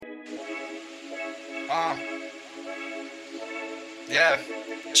Uh, yeah,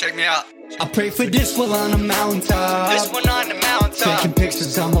 check me out. I pray for this one on the mountaintop. This one on the mountaintop. Taking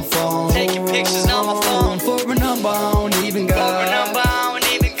pictures on my phone. Taking pictures on my phone. For a number I don't even got. For a number I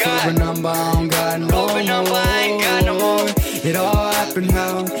don't even got. For a number I don't got no more. For a number I ain't got no more. It all happened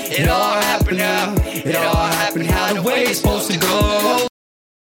how. It all happened how. It all happened how the way it's supposed to go.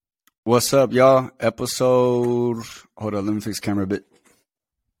 What's up, y'all? Episode. Hold on, let me fix the camera a bit.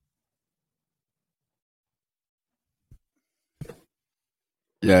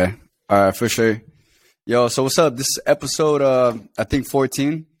 Yeah. All right, for sure. Yo, so what's up? This is episode, I think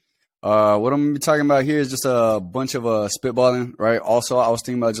 14. What I'm going to be talking about here is just a bunch of spitballing, right? Also, I was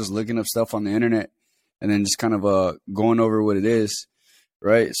thinking about just looking up stuff on the internet and then just kind of going over what it is,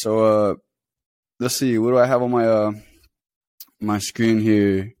 right? So let's see. What do I have on my my screen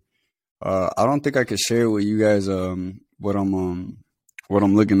here? I don't think I could share with you guys what I'm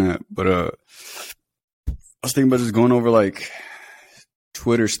looking at, but I was thinking about just going over like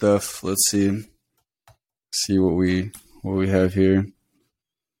Twitter stuff. Let's see what we have here.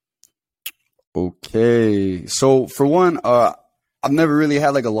 Okay, so for one, I've never really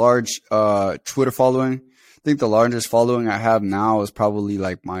had like a large Twitter following. I think the largest following I have now is probably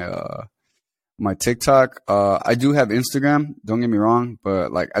like my TikTok. I do have Instagram, don't get me wrong,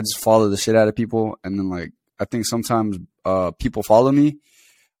 but like I just follow the shit out of people, and then like I think sometimes people follow me,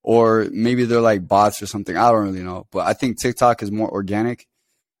 or maybe they're like bots or something. I don't really know, but I think TikTok is more organic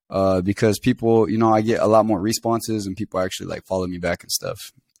because people, you know, I get a lot more responses and people actually like follow me back and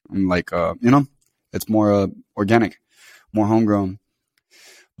stuff. And like, you know, it's more organic, more homegrown.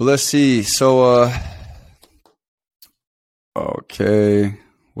 But let's see. So, okay.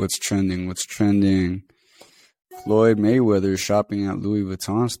 What's trending? Floyd Mayweather shopping at Louis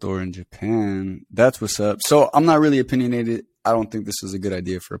Vuitton store in Japan. That's what's up. So I'm not really opinionated. I don't think this is a good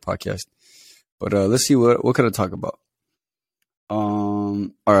idea for a podcast. But let's see what could I talk about. All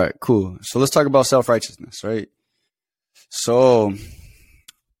right, cool. So let's talk about self-righteousness, right? So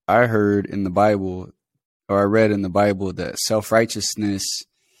I heard in the Bible, or I read in the Bible, that self-righteousness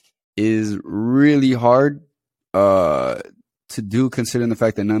is really hard to do, considering the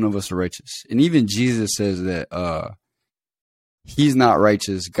fact that none of us are righteous. And even Jesus says that he's not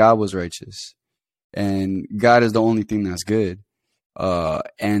righteous. God was righteous. And God is the only thing that's good.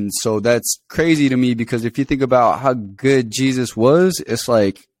 And so that's crazy to me, because if you think about how good Jesus was, it's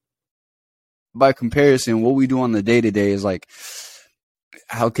like, by comparison, what we do on the day-to-day is like,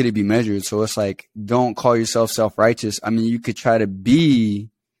 how could it be measured? So it's like, don't call yourself self-righteous. I mean, you could try to be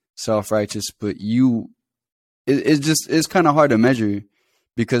self-righteous, but it's kind of hard to measure,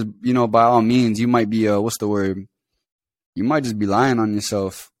 because, you know, by all means, you might be, you might just be lying on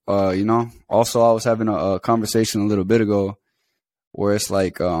yourself, you know? Also, I was having a conversation a little bit ago where it's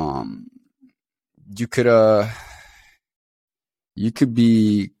like, you could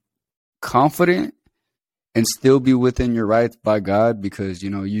be confident and still be within your rights by God, because, you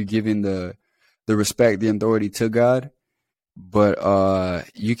know, you giving the respect, the authority to God, but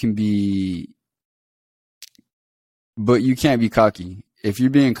you can't be cocky. If you're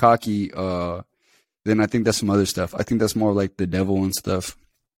being cocky, then I think that's some other stuff. I think that's more like the devil and stuff.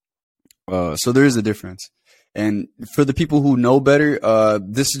 So there is a difference. And for the people who know better,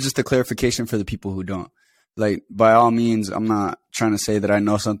 this is just a clarification for the people who don't. Like, by all means, I'm not trying to say that I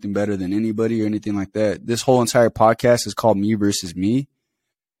know something better than anybody or anything like that. This whole entire podcast is called Me Versus Me.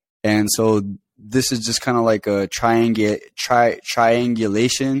 And so this is just kind of like a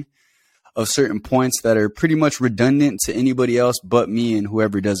triangulation of certain points that are pretty much redundant to anybody else but me and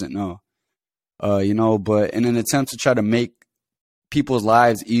whoever doesn't know. You know, but in an attempt to try to make people's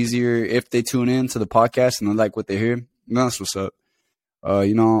lives easier if they tune in to the podcast and they like what they hear, that's what's up.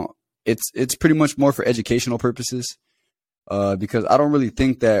 You know, it's pretty much more for educational purposes, because I don't really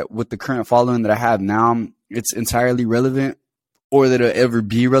think that with the current following that I have now, it's entirely relevant, or that it'll ever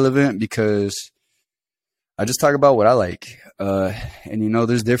be relevant, because I just talk about what I like. And, you know,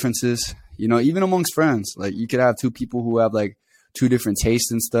 there's differences, you know, even amongst friends. Like, you could have two people who have like two different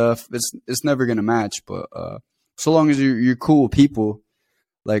tastes and stuff. It's never going to match. But so long as you're cool with people,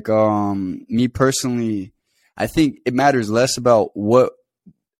 like me personally, I think it matters less about what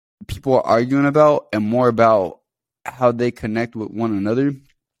people are arguing about and more about how they connect with one another.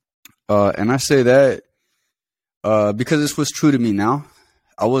 And I say that because this was true to me now.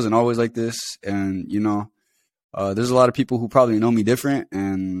 I wasn't always like this. And, you know, there's a lot of people who probably know me different.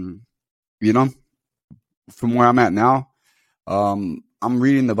 And, you know, from where I'm at now, I'm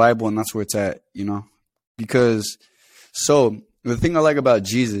reading the Bible, and that's where it's at, you know, because so the thing I like about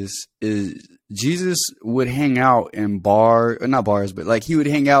Jesus is Jesus would hang out in not bars, but like he would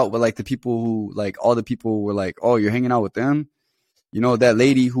hang out with like the people who like all the people were like, oh, you're hanging out with them. You know, that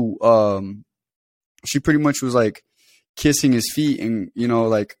lady who she pretty much was like kissing his feet and, you know,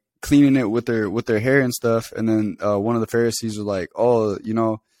 like cleaning it with their hair and stuff. And then one of the Pharisees was like, oh, you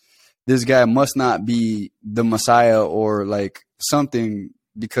know, this guy must not be the Messiah or like something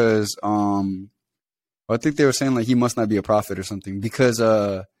because I think they were saying like he must not be a prophet or something because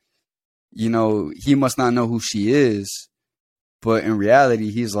you know, he must not know who she is. But in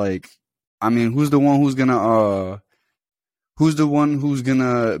reality, he's like, I mean, who's the one who's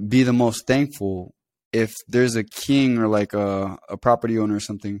gonna be the most thankful if there's a king or like a property owner or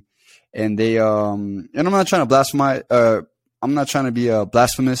something, and they and I'm not trying to blaspheme. I'm not trying to be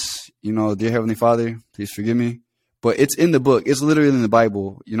blasphemous. You know, dear Heavenly Father, please forgive me. But it's in the book. It's literally in the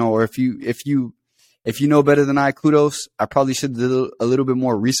Bible. You know, or if you know better than I, kudos. I probably should do a little bit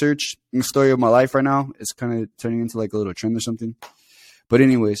more research in the story of my life right now. It's kind of turning into like a little trend or something. But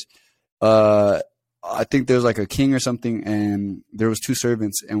anyways, I think there's like a king or something, and there was two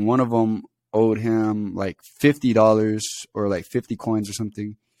servants, and one of them owed him like $50 or like 50 coins or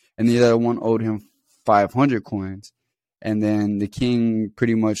something, and the other one owed him 500 coins. And then the king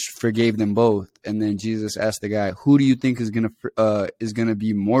pretty much forgave them both. And then Jesus asked the guy, "Who do you think is gonna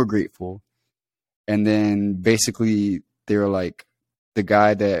be more grateful?" And then basically they were like, the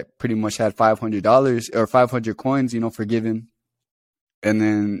guy that pretty much had $500 or 500 coins, you know, forgiven. And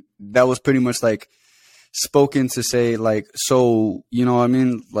then that was pretty much like spoken to say like, so, you know what I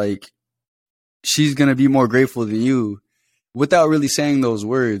mean? Like, she's going to be more grateful than you without really saying those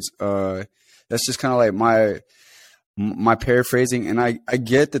words. That's just kind of like my paraphrasing. And I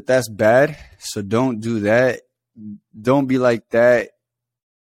get that that's bad. So don't do that. Don't be like that.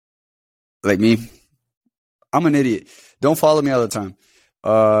 Like me. I'm an idiot. Don't follow me all the time.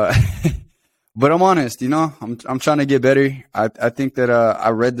 But I'm honest, you know, I'm trying to get better. I think that, I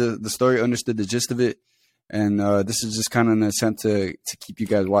read the story, understood the gist of it. And, this is just kind of an attempt to keep you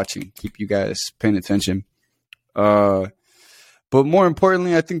guys watching, keep you guys paying attention. But more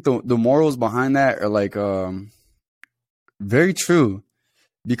importantly, I think the morals behind that are like, very true,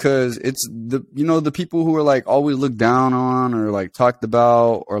 because it's the people who are like always looked down on or like talked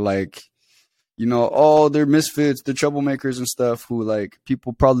about or like, you know, oh, they're misfits, they're troublemakers and stuff, who like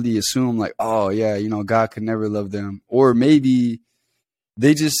people probably assume like, oh yeah, you know, God could never love them. Or maybe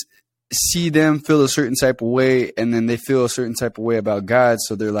they just see them feel a certain type of way, and then they feel a certain type of way about God.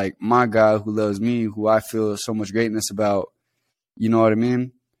 So they're like, my God who loves me, who I feel so much greatness about, you know what I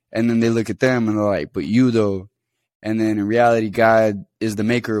mean? And then they look at them and they're like, but you though. And then in reality, God is the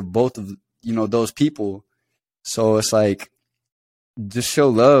maker of both of, you know, those people. So it's like, just show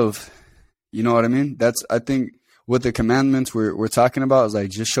love. You know what I mean? That's, I think, what the commandments we're talking about is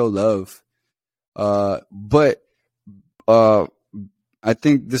like, just show love. But I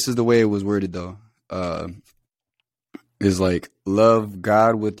think this is the way it was worded though. Is like, love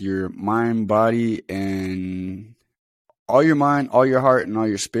God with your mind, body, and all your mind, all your heart, and all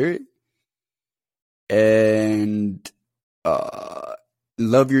your spirit. And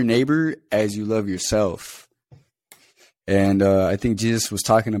love your neighbor as you love yourself. And I think Jesus was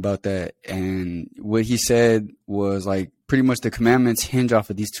talking about that. And what he said was like, pretty much the commandments hinge off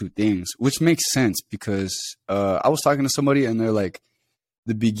of these two things, which makes sense because I was talking to somebody and they're like,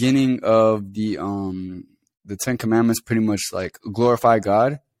 the beginning of the 10 Commandments pretty much like glorify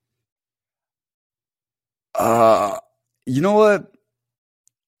God. You know what?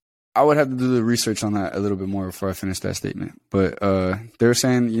 I would have to do the research on that a little bit more before I finish that statement. But they're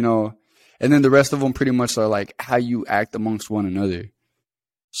saying, you know, and then the rest of them pretty much are like how you act amongst one another.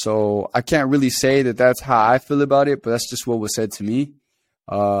 So I can't really say that that's how I feel about it, but that's just what was said to me.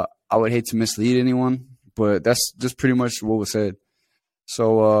 I would hate to mislead anyone, but that's just pretty much what was said.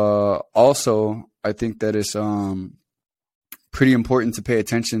 So also, I think that it's pretty important to pay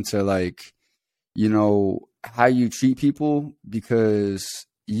attention to, like, you know, how you treat people, because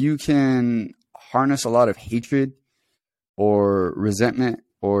you can harness a lot of hatred or resentment,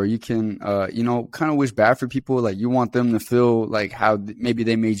 or you can, you know, kind of wish bad for people. Like, you want them to feel like how maybe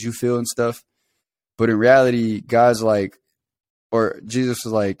they made you feel and stuff. But in reality, God's like, or Jesus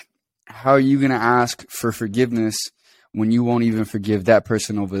was like, how are you going to ask for forgiveness when you won't even forgive that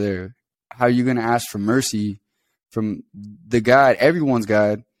person over there? How are you going to ask for mercy from the God, everyone's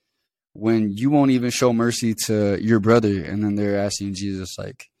God, when you won't even show mercy to your brother? And then they're asking Jesus,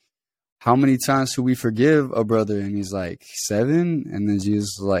 like, how many times should we forgive a brother? And he's like, 7. And then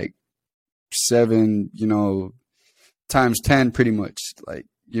Jesus is like, 7, you know, times 10 pretty much. Like,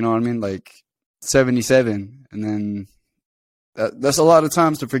 you know what I mean? Like 77. And then That's a lot of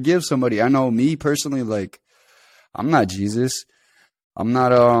times to forgive somebody. I know me personally, like, I'm not Jesus. I'm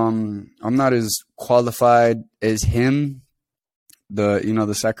not as qualified as him,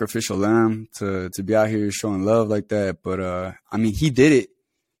 the sacrificial lamb, to be out here showing love like that. But I mean, he did it,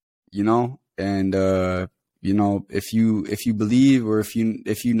 and if you believe, or if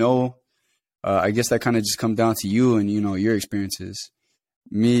you know, I guess that kind of just comes down to you and your experiences.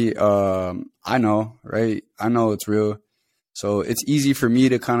 Me, I know, right? I know it's real. So it's easy for me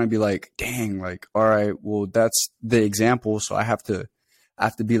to kind of be like, dang, like, all right, well, that's the example. So I have to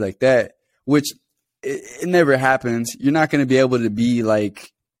be like that, which it never happens. You're not going to be able to be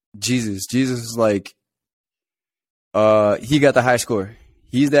like Jesus. Jesus is like, he got the high score.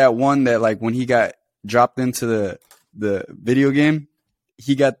 He's that one that, like, when he got dropped into the video game,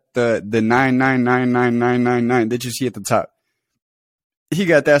 he got the 9999999 that you see at the top. He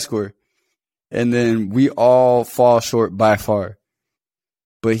got that score. And then we all fall short by far.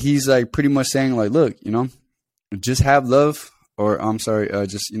 But he's like pretty much saying, like, look, just have love, or I'm sorry,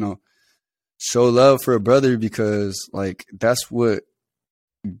 just, show love for a brother, because like that's what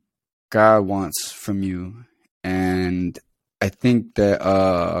God wants from you. And I think that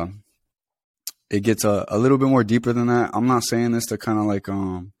it gets a little bit more deeper than that. I'm not saying this to kind of like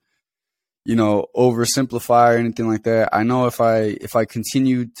oversimplify or anything like that. I know if I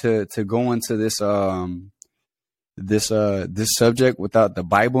continue to go into this this subject without the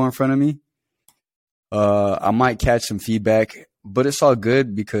Bible in front of me, I might catch some feedback, but it's all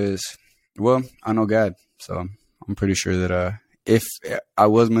good because, well, I know God, so I'm pretty sure that if I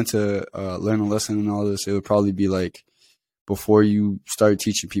was meant to learn a lesson and all this, it would probably be like, before you start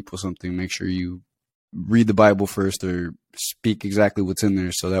teaching people something, make sure you read the Bible first, or speak exactly what's in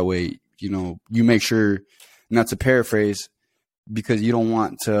there, so that way you make sure not to paraphrase, because you don't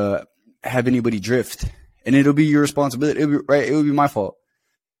want to have anybody drift, and it'll be your responsibility. It would be my fault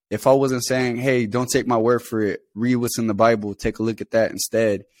if I wasn't saying, hey, don't take my word for it. Read what's in the Bible. Take a look at that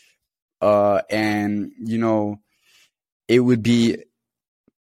instead. And it would be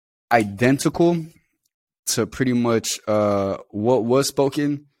identical to pretty much what was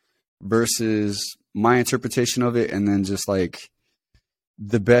spoken versus my interpretation of it, and then just like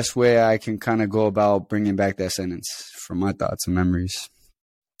the best way I can kind of go about bringing back that sentence from my thoughts and memories.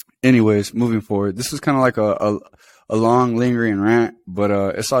 Anyways, moving forward, this was kind of like a long, lingering rant, but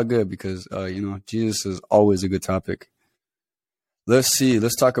it's all good because Jesus is always a good topic. Let's see.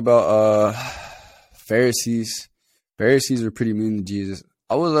 Let's talk about Pharisees. Pharisees are pretty mean to Jesus.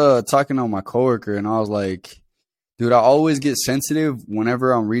 I was talking to my coworker, and I was like, dude, I always get sensitive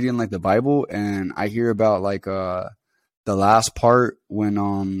whenever I'm reading like the Bible, and I hear about like the last part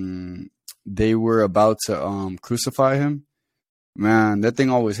when they were about to crucify him. Man, that thing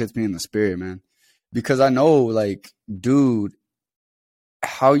always hits me in the spirit, man. Because I know, like, dude,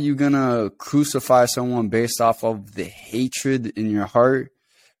 how you gonna crucify someone based off of the hatred in your heart,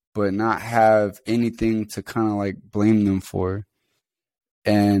 but not have anything to kind of like blame them for?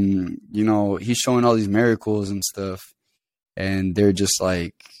 And, he's showing all these miracles and stuff, and they're just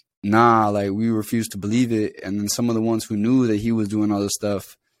like, nah, like, we refuse to believe it. And then some of the ones who knew that he was doing all this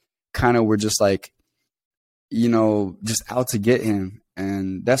stuff kind of were just like, just out to get him.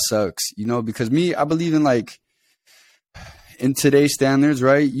 And that sucks, because I believe in, like, in today's standards,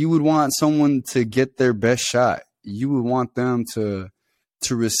 right? You would want someone to get their best shot. You would want them to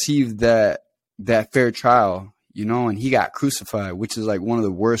receive that fair trial, and he got crucified, which is like one of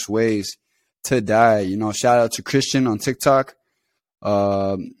the worst ways to die. Shout out to Christian on TikTok,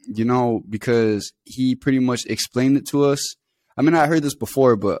 because he pretty much explained it to us. I mean, I heard this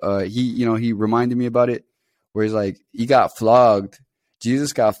before, but he reminded me about it, where he's like, he got flogged.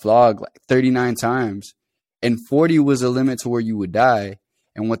 Jesus got flogged like 39 times, and 40 was the limit to where you would die.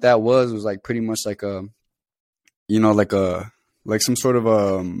 And what that was like pretty much like like some sort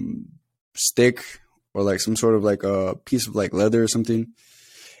of stick, or like some sort of like a piece of like leather or something,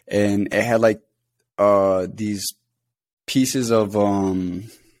 and it had like these pieces of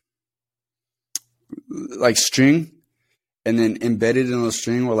like string, and then embedded in the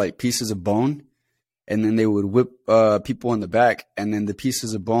string were like pieces of bone, and then they would whip people in the back, and then the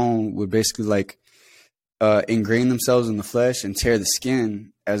pieces of bone would basically like ingrain themselves in the flesh and tear the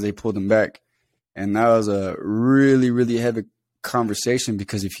skin as they pulled them back. And that was a really, really heavy conversation,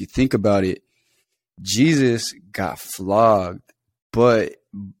 because if you think about it, Jesus got flogged, but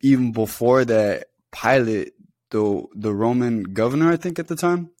even before that, Pilate, the Roman governor, I think at the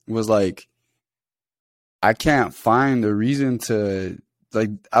time, was like, I can't find a reason to,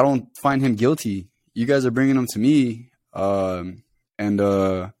 like, I don't find him guilty. You guys are bringing him to me, like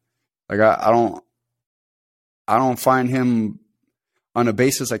I don't find him on a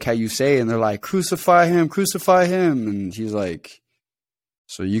basis like how you say, and they're like, crucify him, crucify him. And he's like,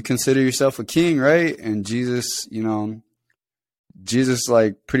 so you consider yourself a king, right? And Jesus, Jesus,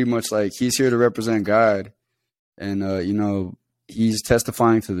 like, pretty much like, he's here to represent God. And, he's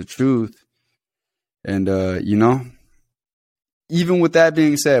testifying to the truth. And, even with that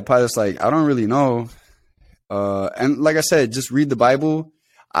being said, Pilate's like, I don't really know. And like I said, just read the Bible.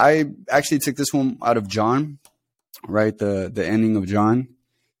 I actually took this one out of John, right? The ending of John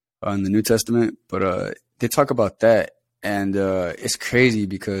in the New Testament. But they talk about that. And it's crazy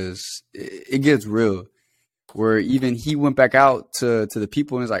because it gets real. Where even he went back out to the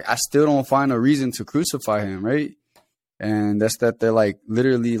people and was like, I still don't find a reason to crucify him, right? And that's that they're like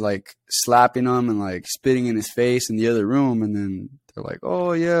literally like slapping him and like spitting in his face in the other room. And then they're like,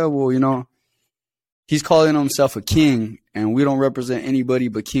 oh, yeah, well, he's calling himself a king and we don't represent anybody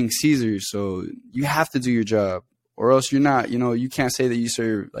but King Caesar. So you have to do your job or else you're not, you can't say that you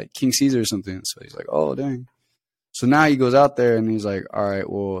serve like King Caesar or something. So he's like, oh, dang. So now he goes out there and he's like, all right,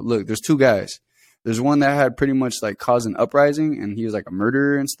 well, look, there's two guys. There's one that had pretty much like caused an uprising and he was like a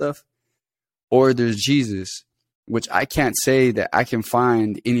murderer and stuff. Or there's Jesus, which I can't say that I can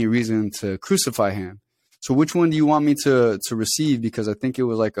find any reason to crucify him. So which one do you want me to receive? Because I think it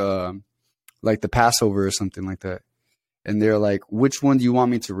was like the Passover or something like that. And they're like, which one do you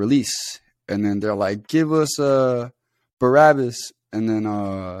want me to release? And then they're like, give us Barabbas. And then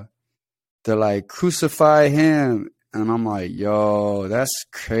they're like, crucify him. And I'm like, yo, that's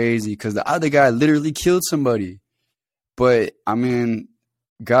crazy. Because the other guy literally killed somebody. But, I mean,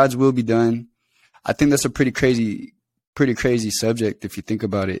 God's will be done. I think that's a pretty crazy subject if you think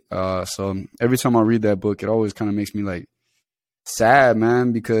about it. So every time I read that book, it always kind of makes me like sad,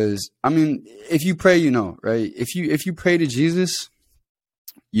 man. Because, I mean, if you pray, right? If you pray to Jesus,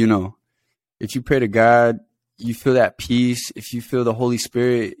 if you pray to God, you feel that peace. If you feel the Holy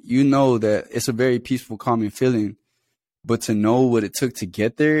Spirit, you know that it's a very peaceful, calming feeling. But to know what it took to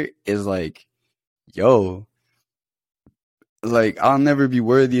get there is like, yo, like I'll never be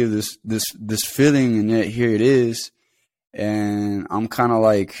worthy of this feeling, and yet here it is. And I'm kind of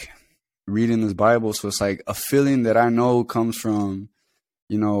like reading this Bible, so it's like a feeling that I know comes from,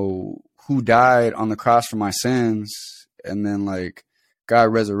 who died on the cross for my sins, and then like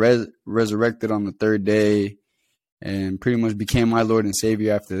God resurrected on the third day, and pretty much became my Lord and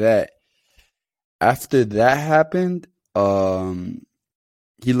Savior after that. After that happened,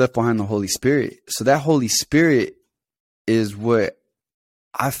 he left behind the Holy Spirit. So that Holy Spirit is what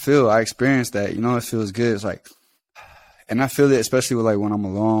I feel. I experienced that, it feels good. It's like, and I feel it especially with like when I'm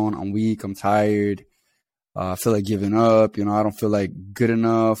alone, I'm weak, I'm tired. I feel like giving up, I don't feel like good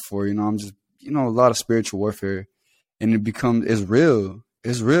enough, or, I'm just, a lot of spiritual warfare, and it's real.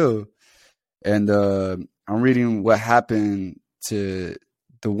 It's real. And, I'm reading what happened to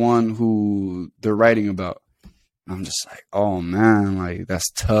the one who they're writing about. And I'm just like, oh man, like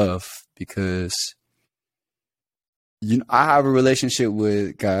that's tough because, I have a relationship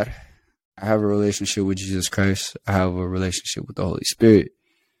with God. I have a relationship with Jesus Christ. I have a relationship with the Holy Spirit.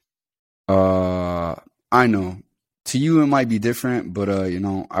 I know to you it might be different, but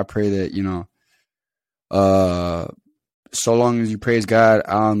I pray that so long as you praise God,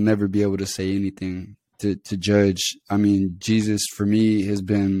 I'll never be able to say anything to judge. I mean, Jesus for me has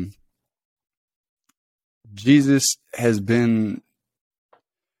been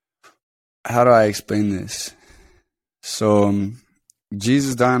how do I explain this? So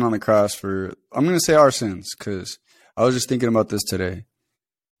Jesus dying on the cross for, I'm going to say our sins, because I was just thinking about this today.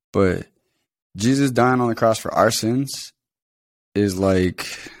 But Jesus dying on the cross for our sins is like,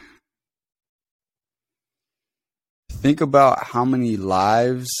 think about how many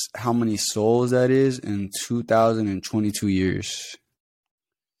lives, how many souls that is in 2022 years.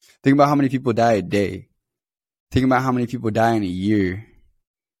 Think about how many people die a day. Think about how many people die in a year.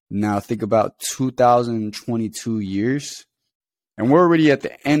 Now think about 2022 years. And we're already at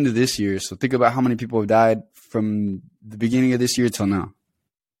the end of this year. So think about how many people have died from the beginning of this year till now.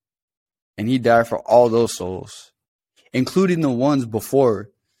 And he died for all those souls, including the ones before.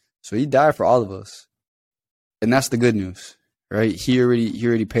 So he died for all of us. And that's the good news, right? He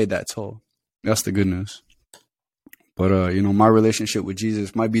already paid that toll. That's the good news. But, my relationship with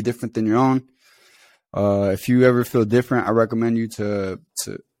Jesus might be different than your own. If you ever feel different, I recommend you to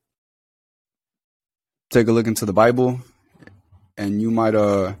take a look into the Bible, and you might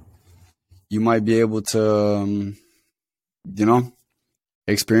be able to,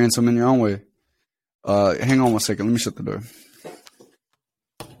 experience them in your own way. Hang on one second. Let me shut the door.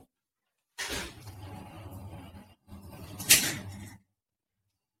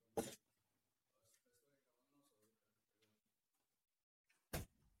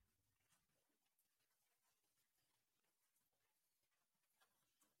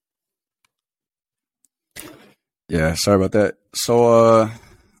 Yeah, sorry about that. So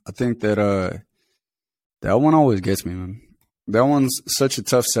I think that one always gets me, man. That one's such a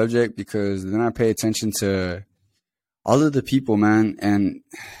tough subject because then I pay attention to all of the people, man, and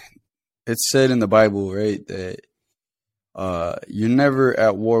it's said in the Bible, right, that you're never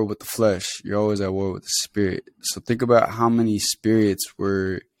at war with the flesh. You're always at war with the spirit. So think about how many spirits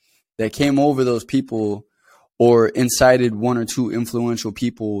that came over those people or incited one or two influential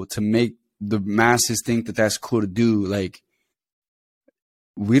people to make the masses think that that's cool to do. Like,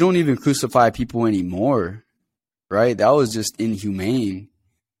 we don't even crucify people anymore, right? That was just inhumane.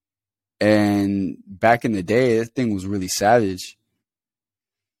 And back in the day, that thing was really savage.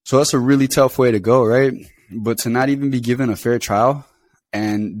 So that's a really tough way to go, right? But to not even be given a fair trial,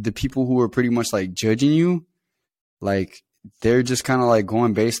 and the people who are pretty much like judging you, like they're just kind of like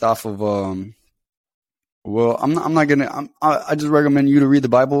going based off of well, I just recommend you to read the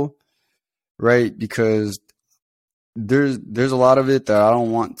Bible, right? Because there's a lot of it that I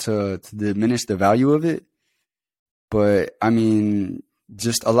don't want to diminish the value of it, but I mean,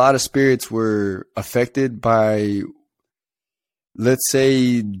 just a lot of spirits were affected by, let's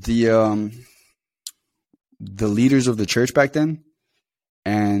say, the leaders of the church back then.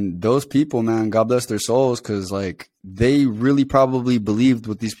 And those people, man, God bless their souls, because like they really probably believed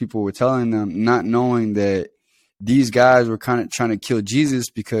what these people were telling them, not knowing that these guys were kind of trying to kill Jesus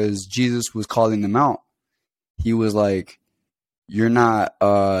because Jesus was calling them out. He was like, you're not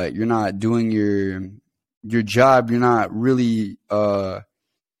doing your job. You're not really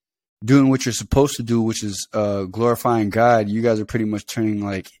doing what you're supposed to do, which is glorifying God. You guys are pretty much turning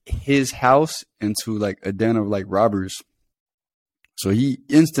like his house into like a den of like robbers. So he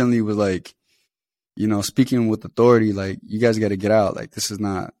instantly was like, speaking with authority, like, you guys got to get out. Like, this is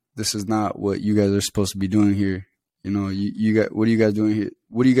not what you guys are supposed to be doing here. What are you guys doing here?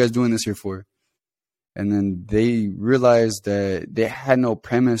 What are you guys doing this here for? And then they realized that they had no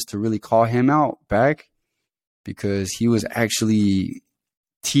premise to really call him out back, because he was actually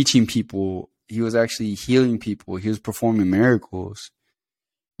teaching people. He was actually healing people. He was performing miracles.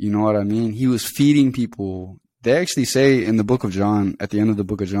 You know what I mean? He was feeding people. They actually say in the book of John, at the end of the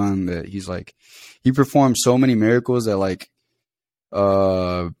book of John, that he's like, he performed so many miracles that like,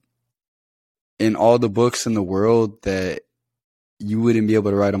 in all the books in the world, that you wouldn't be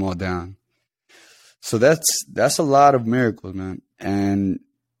able to write them all down. So that's a lot of miracles, man. And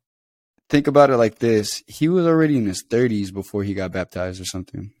think about it like this. He was already in his 30s before he got baptized or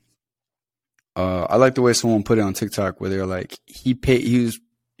something. I like the way someone put it on TikTok, where they're like, he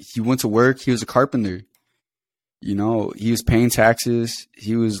went to work. He was a carpenter. He was paying taxes.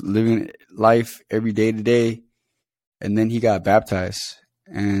 He was living life every day to day. And then he got baptized.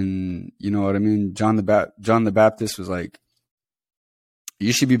 And you know what I mean? John the Baptist was like,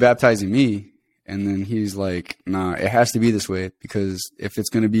 you should be baptizing me. And then he's like, nah, it has to be this way, because if it's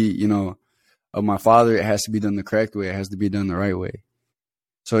going to be, of my Father, it has to be done the correct way. It has to be done the right way.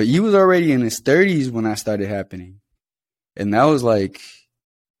 So he was already in his 30s when that started happening. And that was like,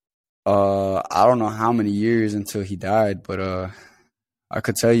 I don't know how many years until he died, but I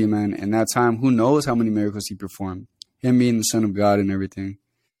could tell you, man, in that time, who knows how many miracles he performed, him being the Son of God and everything,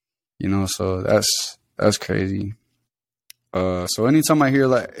 so that's crazy. So anytime I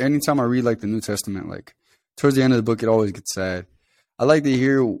read like the New Testament, like towards the end of the book, it always gets sad. I like to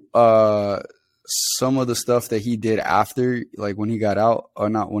hear some of the stuff that he did after, like when he got out, or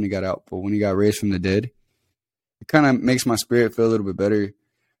not when he got out, but when he got raised from the dead. It kind of makes my spirit feel a little bit better.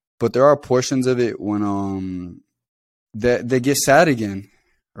 But there are portions of it when that they get sad again,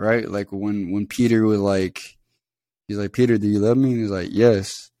 right? Like when Peter was like, he's like, Peter, do you love me? And he's like,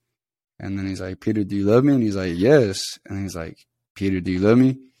 yes. And then he's like, Peter, do you love me? And he's like, yes. And he's like, Peter, do you love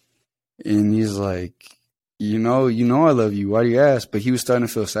me? And he's like, I love you. Why do you ask? But he was starting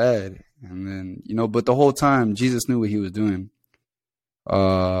to feel sad. And then, but the whole time Jesus knew what he was doing.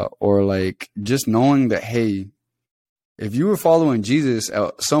 Or like just knowing that, hey, if you were following Jesus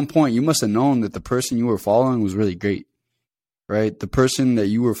at some point, you must have known that the person you were following was really great, right? The person that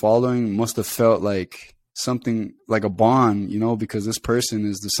you were following must have felt like something like a bond, because this person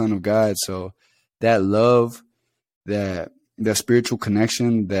is the Son of God. So that love, that spiritual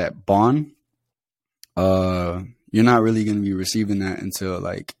connection, that bond, you're not really going to be receiving that until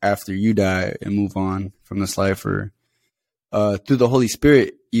like after you die and move on from this life, or through the Holy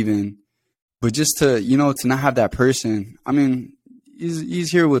Spirit even. But just to, to not have that person, I mean,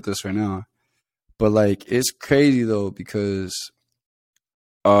 he's here with us right now. But like, it's crazy though, because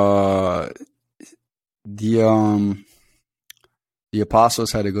the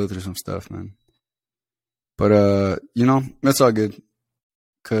apostles had to go through some stuff, man. But that's all good,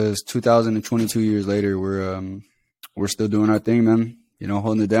 because 2022 years later, we're we're still doing our thing, man. You know,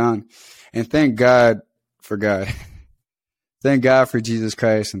 holding it down. And thank God for God. Thank God for Jesus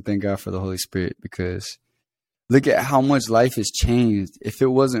Christ, and thank God for the Holy Spirit, because look at how much life has changed. If it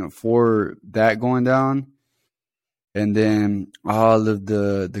wasn't for that going down, and then all of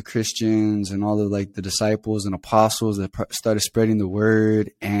the Christians and all of like the disciples and apostles that started spreading the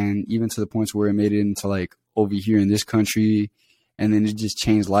word, and even to the points where it made it into like over here in this country, and then it just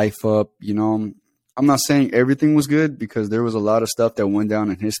changed life up. You know, I'm not saying everything was good, because there was a lot of stuff that went down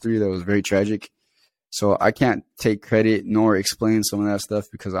in history that was very tragic. So I can't take credit nor explain some of that stuff,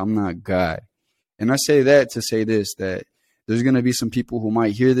 because I'm not God. And I say that to say this, that there's going to be some people who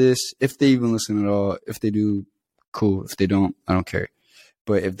might hear this, if they even listen at all. If they do, cool. If they don't, I don't care.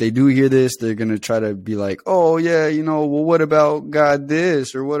 But if they do hear this, they're going to try to be like, oh, yeah, you know, well, what about God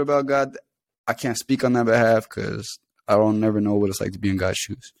this? Or what about God? I can't speak on that behalf, because I don't never know what it's like to be in God's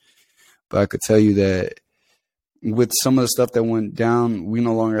shoes. But I could tell you that with some of the stuff that went down, we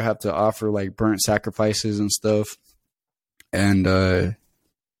no longer have to offer like burnt sacrifices and stuff. And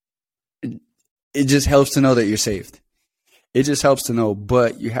it just helps to know that you're saved. It just helps to know,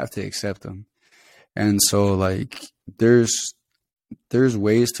 but you have to accept them. And so like there's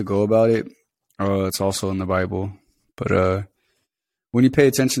ways to go about it. It's also in the Bible. But when you pay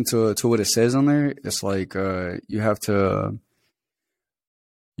attention to what it says on there, it's like you have to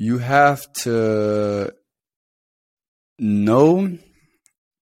know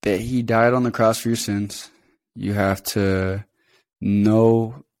that he died on the cross for your sins. You have to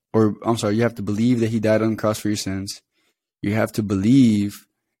you have to believe that he died on the cross for your sins. You have to believe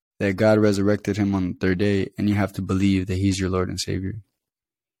that God resurrected him on the third day, and you have to believe that he's your Lord and Savior.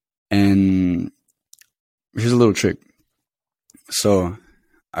 And here's a little trick. So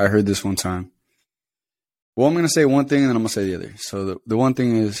I heard this one time. Well, I'm going to say one thing and then I'm going to say the other. So the one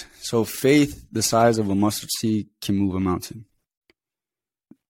thing is, so faith the size of a mustard seed can move a mountain.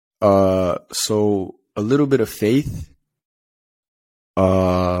 So a little bit of faith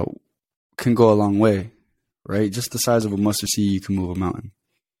can go a long way, right? Just the size of a mustard seed, you can move a mountain.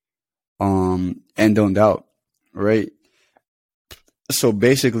 And don't doubt, right? So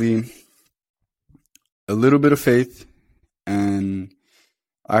basically, a little bit of faith. And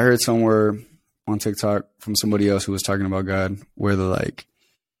I heard somewhere on TikTok from somebody else who was talking about God, where they're like,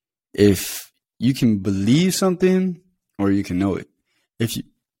 if you can believe something, or you can know it.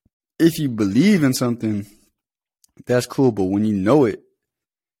 If you believe in something, that's cool. But when you know it,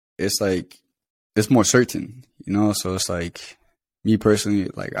 it's like, it's more certain, you know? So it's like, me personally,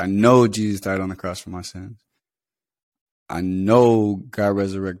 like, I know Jesus died on the cross for my sins. I know God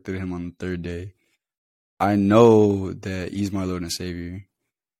resurrected him on the third day. I know that he's my Lord and Savior.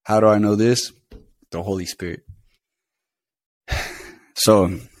 How do I know this? The Holy Spirit.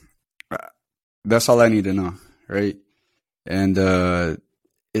 So that's all I need to know, right? And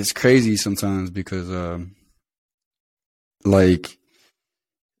it's crazy sometimes, because like,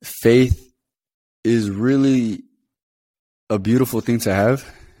 faith is really a beautiful thing to have,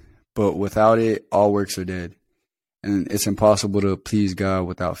 but without it, all works are dead. And it's impossible to please God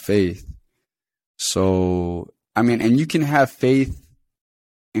without faith. So, I mean, and you can have faith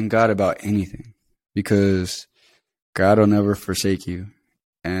in God about anything, because God will never forsake you.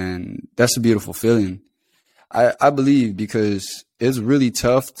 And that's a beautiful feeling. I believe, because it's really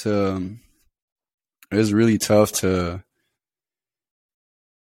tough to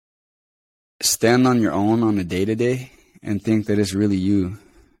stand on your own on a day-to-day and think that it's really you.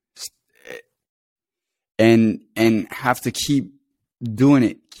 And have to keep doing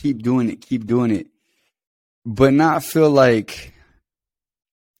it, but not feel like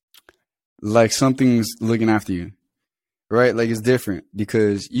something's looking after you, right? Like, it's different,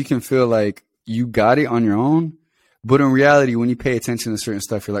 because you can feel like you got it on your own, but in reality, when you pay attention to certain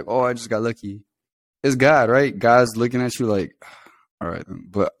stuff, you're like, oh, I just got lucky. It's God, right? God's looking at you like, all right,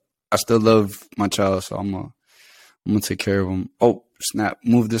 but I still love my child, so I'm gonna take care of him. Oh, snap,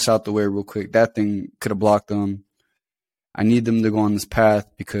 move this out the way real quick. That thing could have blocked them. I need them to go on this path,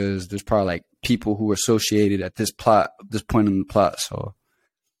 because there's probably like people who are associated at this point in the plot. So,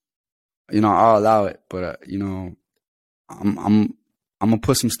 you know, I'll allow it, but you know, I'm gonna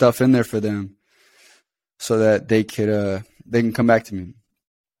put some stuff in there for them, so that they can come back to me.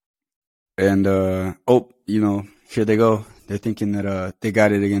 And you know, here they go. They're thinking that they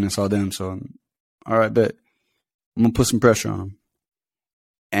got it again. It's all them. So, all right, bet. I'm gonna put some pressure on them,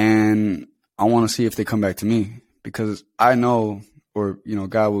 and I want to see if they come back to me, because I know, or you know,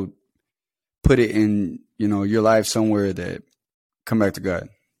 God will put it in, you know, your life somewhere that come back to God,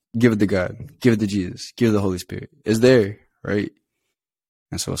 give it to God, give it to Jesus, give it to the Holy Spirit. It's there, right?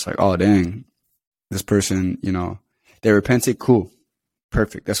 And so it's like, oh dang, this person, you know, They repented. Cool.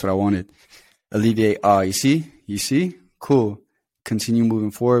 Perfect. That's what I wanted. Alleviate. You see? Cool. Continue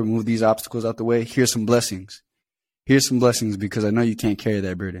moving forward. Move these obstacles out the way. Here's some blessings. Here's some blessings because I know you can't carry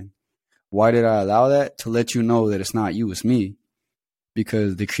that burden. Why did I allow that? To let you know that it's not you, it's me.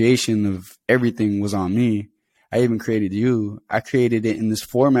 Because the creation of everything was on me. I even created you. I created it in this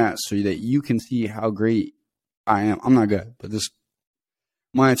format so that you can see how great I am. I'm not good, but this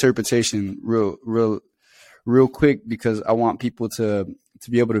my interpretation real quick because I want people to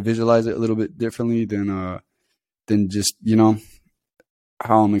be able to visualize it a little bit differently than just, you know,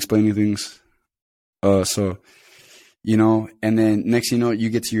 how I'm explaining things. So, you know, and then next, you know, you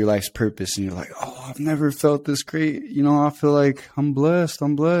get to your life's purpose and you're like, oh, I've never felt this great. You know, I feel like I'm blessed.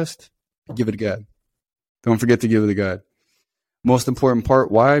 Give it to God. Don't forget to give it to God. Most important part.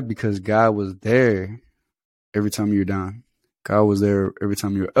 Why? Because God was there every time you were down. God was there every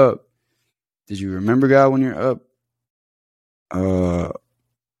time you were up. Did you remember God when you're up?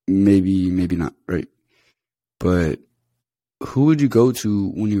 Maybe not, right? But who would you go to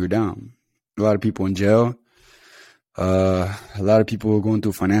when you were down? A lot of people in jail. A lot of people are going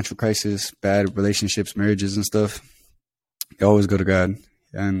through financial crisis, bad relationships, marriages and stuff. You always go to God.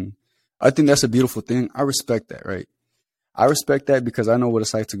 And I think that's a beautiful thing. I respect that, right? I respect that because I know what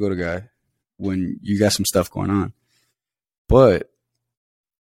it's like to go to God when you got some stuff going on. But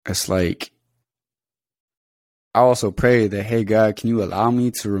it's like, I also pray that, hey, God, can you allow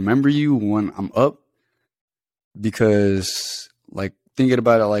me to remember you when I'm up? Because, like, thinking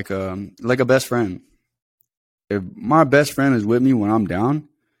about it like a best friend. If my best friend is with me when I'm down,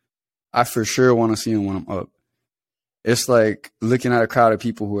 I for sure want to see him when I'm up. It's like looking at a crowd of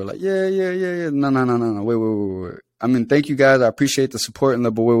people who are like, yeah. No. Wait. I mean, thank you guys. I appreciate the support and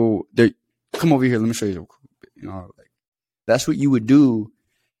the, but wait. Come over here. Let me show you. You know, like that's what you would do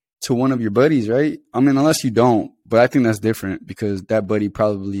to one of your buddies, right? I mean, unless you don't, but I think that's different because that buddy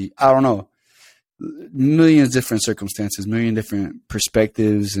probably, I don't know, millions different circumstances, million different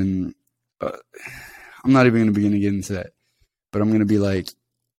perspectives. And I'm not even going to begin to get into that, but I'm going to be like,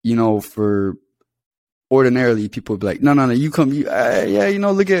 you know, for ordinarily people would be like, no, you come, yeah, you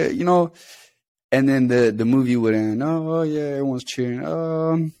know, look at, you know, and then the movie would end, oh yeah, everyone's cheering.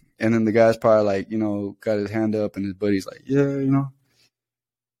 And then the guy's probably like, you know, got his hand up and his buddy's like, yeah, you know,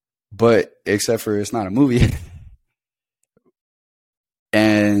 but except for it's not a movie.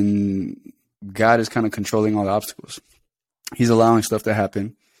 And God is kind of controlling all the obstacles. He's allowing stuff to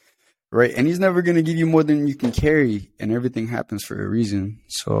happen, right? And he's never going to give you more than you can carry, and everything happens for a reason.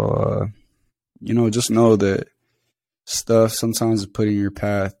 So, you know, just know that stuff sometimes is put in your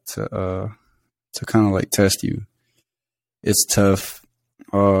path to kind of like test you. It's tough.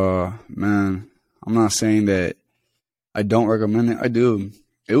 Man, I'm not saying that I don't recommend it. I do.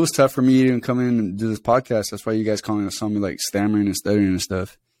 It was tough for me to even come in and do this podcast. That's why you guys saw me like stammering and stuttering and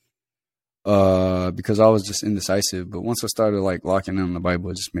stuff. Because I was just indecisive. But once I started like locking in on the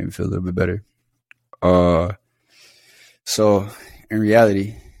Bible, it just made me feel a little bit better. So in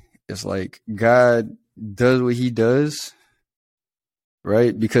reality, it's like God does what he does,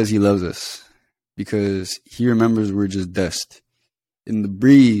 right? Because he loves us. Because he remembers we're just dust. In the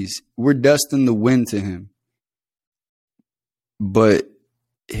breeze, we're dust in the wind to him. But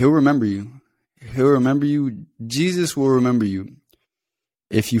he'll remember you. He'll remember you. Jesus will remember you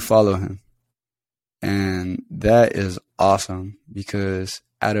if you follow him. And that is awesome because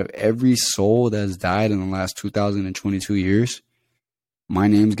out of every soul that's died in the last 2022 years, my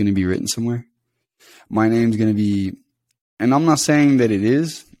name's going to be written somewhere. My name's going to be, and I'm not saying that it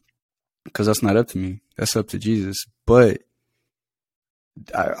is because that's not up to me. That's up to Jesus. But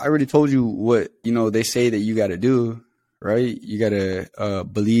I already told you what, you know, they say that you got to do, right? You got to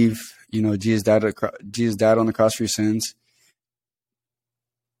believe, you know, Jesus died on the cross for your sins.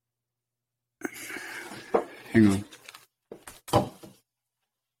 Hang on.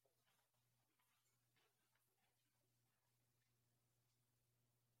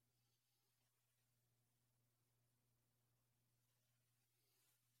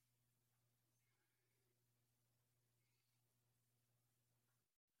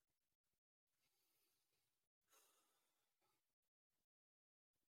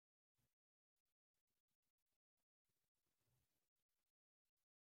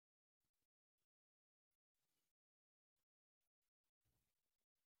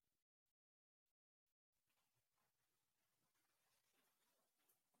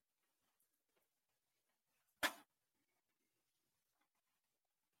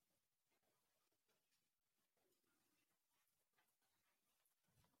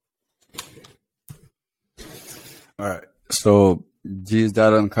 All right. So Jesus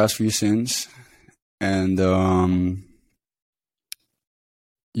died on the cross for your sins. And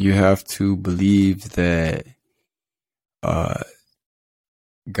You have to believe that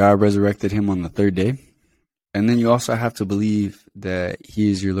God resurrected him on the third day. And then you also have to believe that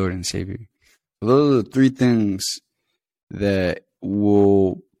he is your Lord and Savior. Those are the three things that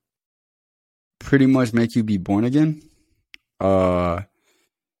will pretty much make you be born again. And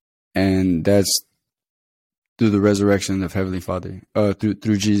that's through the resurrection of Heavenly Father,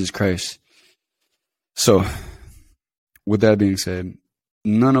 through Jesus Christ. So, with that being said,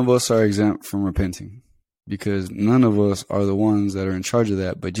 none of us are exempt from repenting, because none of us are the ones that are in charge of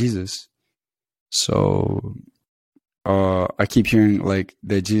that but Jesus. So I keep hearing like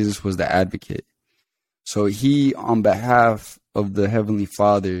that Jesus was the advocate. So he, on behalf of the Heavenly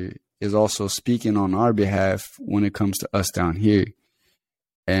Father, is also speaking on our behalf when it comes to us down here.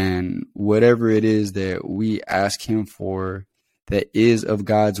 And whatever it is that we ask him for that is of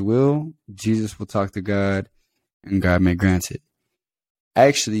God's will, Jesus will talk to God and God may grant it.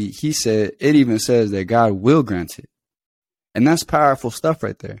 Actually, he said, it even says that God will grant it. And that's powerful stuff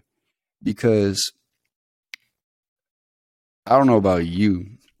right there. Because I don't know about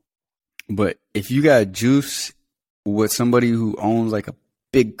you, but if you got juice with somebody who owns like a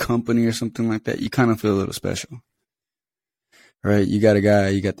big company or something like that, you kind of feel a little special. Right? You got a guy,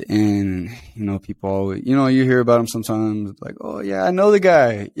 you got the in, and, people always, you hear about him sometimes, like, oh, yeah, I know the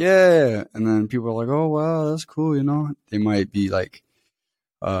guy. Yeah. And then people are like, oh, wow, that's cool. They might be like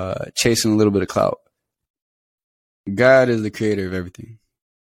chasing a little bit of clout. God is the creator of everything.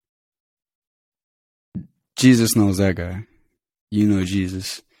 Jesus knows that guy. You know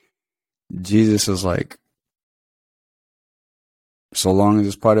Jesus. Jesus is like, so long as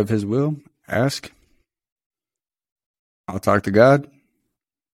it's part of his will, ask. I'll talk to God.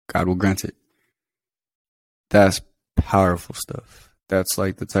 God will grant it. That's powerful stuff. That's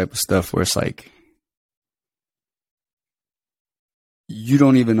like the type of stuff where it's like, you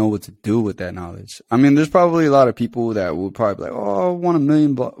don't even know what to do with that knowledge. I mean, there's probably a lot of people that will probably be like, oh, I want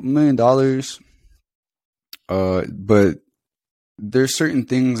 $1 million. But there's certain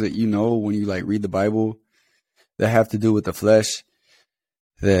things that when you like read the Bible that have to do with the flesh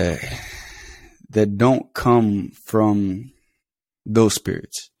that don't come from those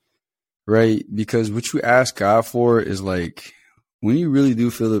spirits, right? Because what you ask God for is like, when you really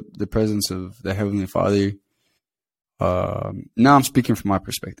do feel the presence of the Heavenly Father, now I'm speaking from my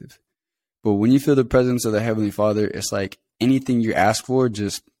perspective, but when you feel the presence of the Heavenly Father, it's like anything you ask for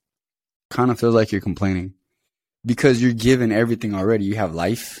just kind of feels like you're complaining, because you're given everything already. You have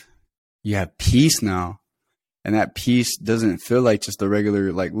life, you have peace now, and that peace doesn't feel like just a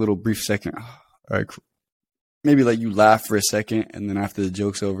regular, like little brief second. All right, cool. Maybe like you laugh for a second, and then after the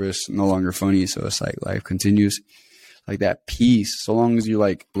joke's over, it's no longer funny. So it's like life continues. Like that peace, so long as you're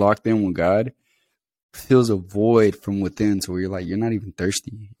like locked in with God, feels a void from within, to where you're like, you're not even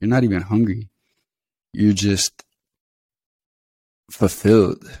thirsty, you're not even hungry, you're just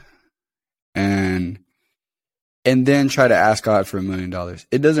fulfilled. And then try to ask God for $1 million.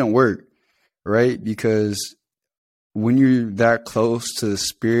 It doesn't work, right? Because when you're that close to the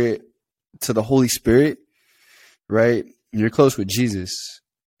Spirit, to the Holy Spirit, right? You're close with Jesus.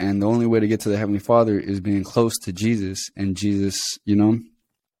 And the only way to get to the Heavenly Father is being close to Jesus. And Jesus,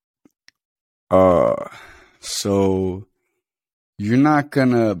 so you're not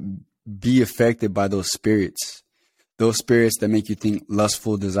gonna be affected by those spirits that make you think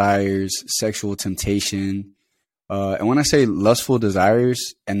lustful desires, sexual temptation. And when I say lustful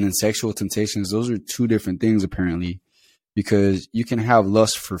desires and then sexual temptations, those are two different things apparently, because you can have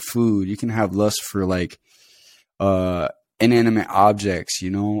lust for food. You can have lust for like, inanimate objects,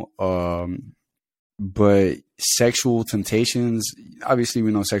 but sexual temptations, obviously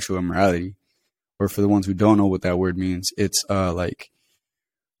we know sexual immorality, or for the ones who don't know what that word means, it's like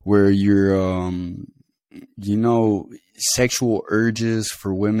where you're, sexual urges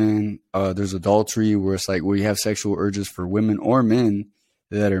for women. There's adultery, where it's like where you have sexual urges for women or men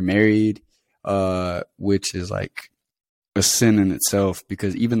that are married, which is like a sin in itself,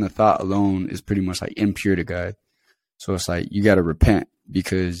 because even the thought alone is pretty much like impure to God. So it's like you got to repent,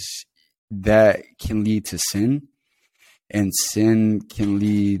 because that can lead to sin, and sin can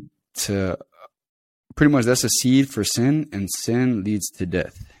lead to pretty much, that's a seed for sin, and sin leads to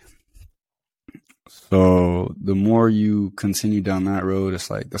death. So the more you continue down that road,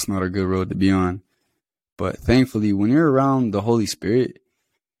 it's like that's not a good road to be on. But thankfully, when you're around the Holy Spirit,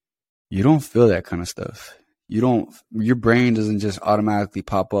 you don't feel that kind of stuff. Your brain doesn't just automatically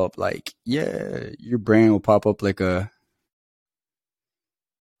pop up like, yeah, your brain will pop up like I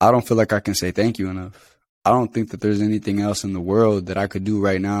don't feel like I can say thank you enough. I don't think that there's anything else in the world that I could do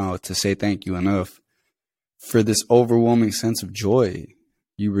right now to say thank you enough for this overwhelming sense of joy.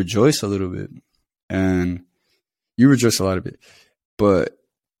 you rejoice a little bit, and you rejoice a lot of it, but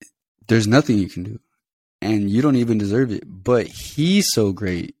there's nothing you can do, and you don't even deserve it. But he's so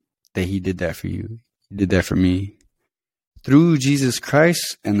great that he did that for you. He did that for me through Jesus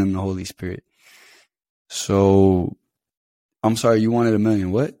Christ and then the Holy Spirit. So I'm sorry, you wanted $1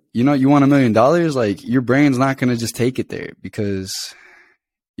 million. What? You want $1 million? Like, your brain's not going to just take it there because,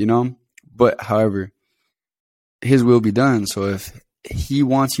 but however, his will be done. So if he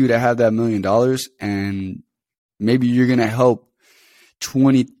wants you to have that $1 million, and maybe you're going to help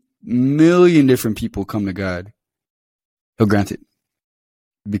 20 million different people come to God, he'll grant it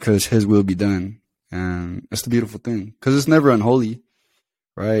because his will be done. And that's the beautiful thing, because it's never unholy,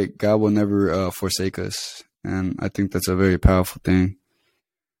 right? God will never forsake us. And I think that's a very powerful thing.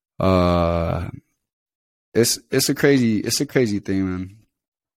 It's a crazy thing, man,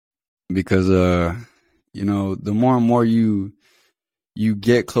 because, the more and more you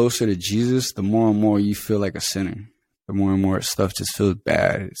get closer to Jesus, the more and more you feel like a sinner. The more and more stuff just feels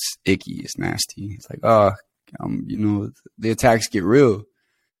bad. It's icky. It's nasty. It's like, the attacks get real.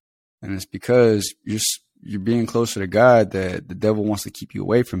 And it's because you're being closer to God that the devil wants to keep you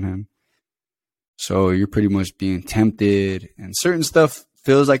away from him. So you're pretty much being tempted, and certain stuff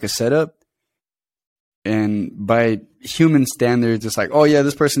feels like a setup. And by human standards, it's like, oh yeah,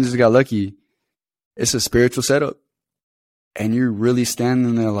 this person just got lucky. It's a spiritual setup. And you're really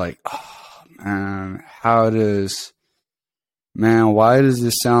standing there like, oh man, why does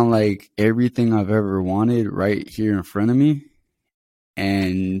this sound like everything I've ever wanted right here in front of me?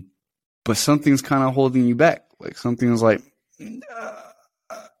 But something's kind of holding you back. Like, something's like,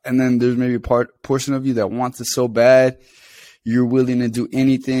 and then there's maybe a portion of you that wants it so bad, you're willing to do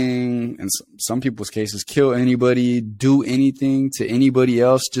anything. In some people's cases, kill anybody, do anything to anybody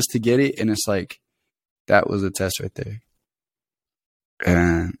else just to get it. And it's like, that was a test right there.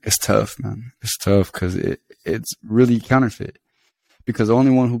 And it's tough, man. It's tough because it's really counterfeit. Because the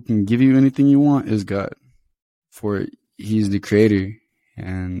only one who can give you anything you want is God. For he's the creator.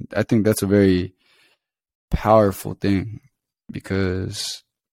 And I think that's a very powerful thing, because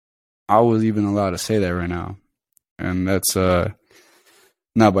I was even allowed to say that right now. And that's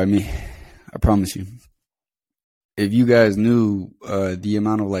not by me. I promise you. If you guys knew the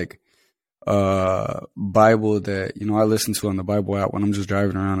amount of Bible that, I listen to on the Bible app when I'm just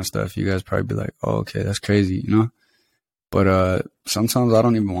driving around and stuff, you guys probably be like, oh, okay, that's crazy, But sometimes I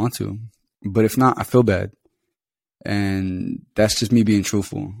don't even want to. But if not, I feel bad. And that's just me being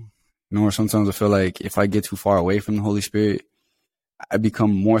truthful. Or sometimes I feel like if I get too far away from the Holy Spirit, I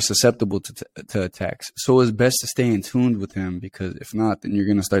become more susceptible to attacks. So it's best to stay in tune with him, because if not, then you're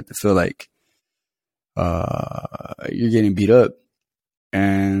going to start to feel like you're getting beat up.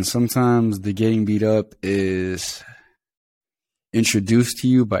 And sometimes the getting beat up is introduced to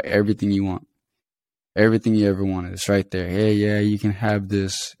you by everything you want. Everything you ever wanted. It's right there. Hey, yeah, you can have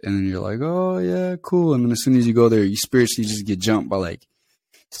this. And then you're like, oh, yeah, cool. And then as soon as you go there, you spiritually just get jumped by like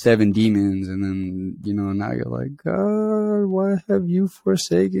 7 demons. And then, now you're like, God, why have you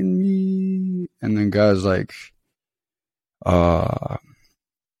forsaken me? And then God's like,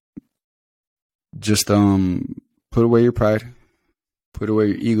 just put away your pride, put away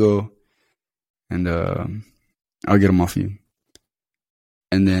your ego, and I'll get them off you.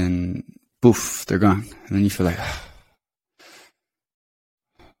 And then poof, they're gone. And then you feel like,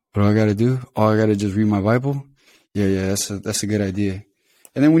 what do I got to do? Oh, I got to just read my Bible? Yeah, that's a good idea.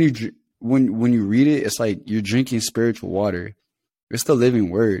 And then when you read it, it's like you're drinking spiritual water. It's the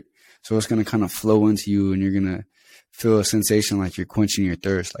living word. So it's going to kind of flow into you, and you're going to feel a sensation like you're quenching your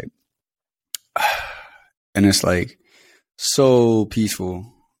thirst. Like, and it's like so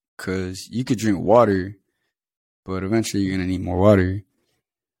peaceful, because you could drink water, but eventually you're going to need more water.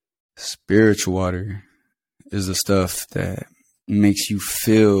 Spiritual water is the stuff that makes you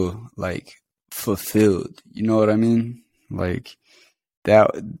feel like fulfilled. You know what I mean? Like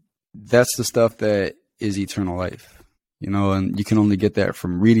that's the stuff that is eternal life, and you can only get that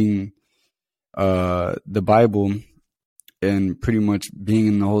from reading the Bible and pretty much being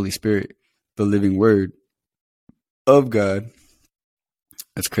in the Holy Spirit, the living word of God.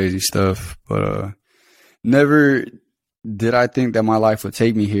 That's crazy stuff. But never did I think that my life would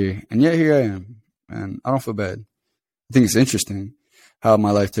take me here. And yet here I am. And I don't feel bad. I think it's interesting how my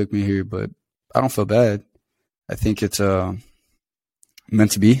life took me here, but I don't feel bad. I think it's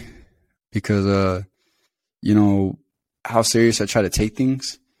meant to be, because how serious I try to take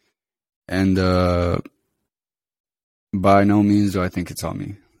things. And by no means do I think it's on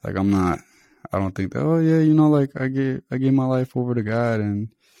me. Like, I don't think that, oh yeah, I gave my life over to God, and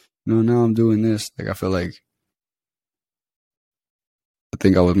now I'm doing this. Like, I feel like I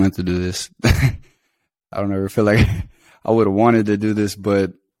think I was meant to do this. I don't ever feel like I would have wanted to do this,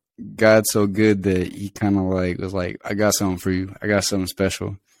 but God's so good that he kind of like was like, I got something for you. I got something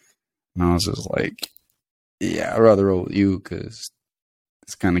special. And I was just like, yeah, I'd rather roll with you because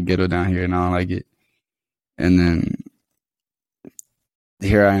it's kind of ghetto down here and I don't like it. And then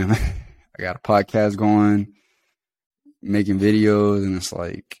here I am. I got a podcast going, making videos, and it's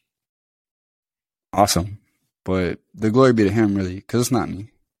like awesome. But the glory be to him, really, because it's not me.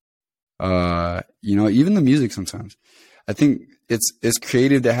 Even the music sometimes. I think it's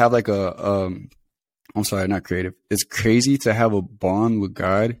creative to have like I'm sorry, not creative. It's crazy to have a bond with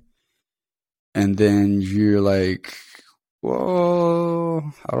God, and then you're like,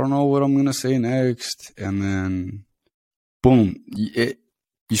 whoa, I don't know what I'm gonna say next, and then boom, you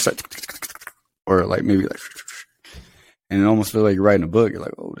start, or like maybe like, and it almost feels like you're writing a book. You're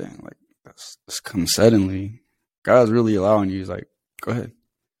like, oh dang, like this comes suddenly. God's really allowing you. He's like, go ahead,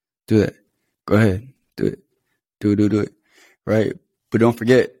 do that. Go ahead, do it, do it, right? But don't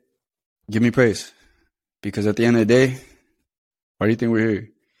forget, give me praise, because at the end of the day, why do you think we're here?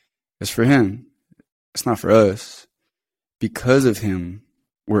 It's for him. It's not for us. Because of him,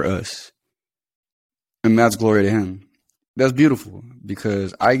 we're us. And that's glory to him. That's beautiful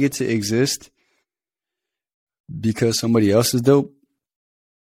because I get to exist because somebody else is dope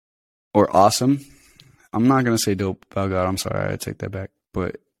or awesome. I'm not going to say dope about God. I'm sorry. I take that back.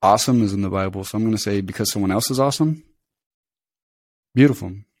 But awesome is in the Bible. So I'm going to say because someone else is awesome.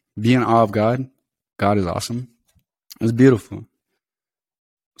 Beautiful. Be in awe of God. God is awesome. It's beautiful.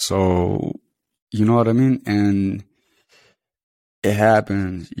 So, you know what I mean? And it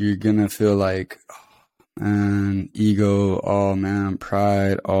happens. You're going to feel like, oh, man, ego, oh, man,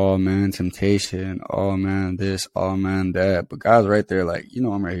 pride, oh, man, temptation, oh, man, this, oh, man, that. But God's right there like,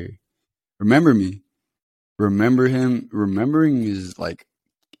 I'm right here. Remember me. Remember him. Remembering is like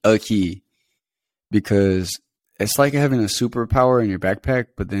a key because it's like having a superpower in your backpack,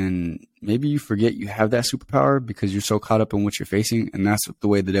 but then maybe you forget you have that superpower because you're so caught up in what you're facing, and that's the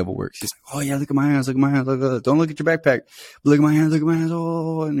way the devil works. He's like, oh yeah, look at my hands, don't look at your backpack, look at my hands,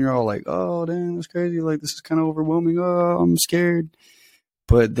 oh, and you're all like, oh damn, that's crazy, like this is kind of overwhelming, oh, I'm scared.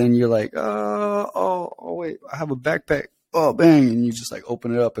 But then you're like, oh wait, I have a backpack, oh bang, and you just like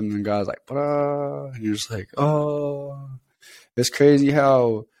open it up, and then God's like, and you're just like, oh, it's crazy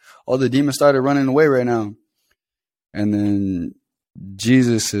how all the demons started running away right now. And then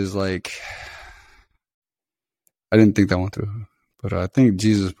Jesus is like, I didn't think that one through, but I think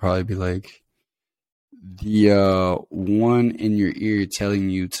Jesus would probably be like the one in your ear telling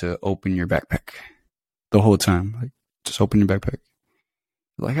you to open your backpack the whole time. Like, just open your backpack.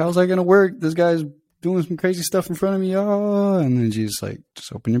 Like, how's that going to work? This guy's doing some crazy stuff in front of me. Oh, and then Jesus like,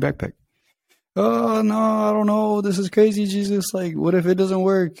 just open your backpack. Oh, no, I don't know. This is crazy, Jesus. Like, what if it doesn't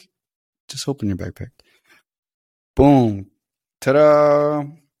work? Just open your backpack. Boom. Ta-da.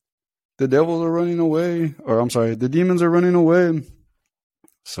 The devils are running away. Or I'm sorry, the demons are running away.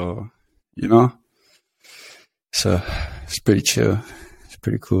 So, so it's pretty chill. It's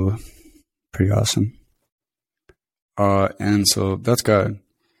pretty cool. Pretty awesome. And so that's God.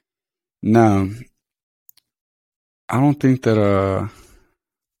 Now, I don't think that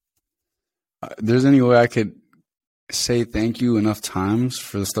there's any way I could say thank you enough times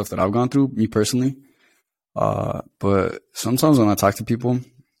for the stuff that I've gone through, me personally. But sometimes when I talk to people,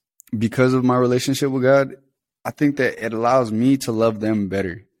 because of my relationship with God, I think that it allows me to love them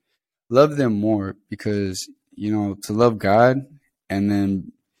better, love them more, because, to love God and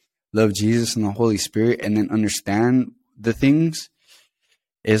then love Jesus and the Holy Spirit and then understand the things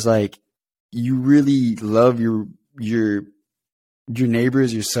is like, you really love your neighbor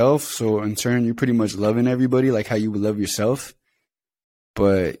as yourself. So in turn, you're pretty much loving everybody like how you would love yourself,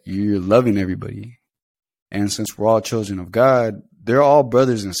 but you're loving everybody. And since we're all children of God, they're all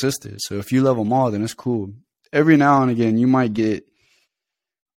brothers and sisters. So if you love them all, then it's cool. Every now and again, you might get,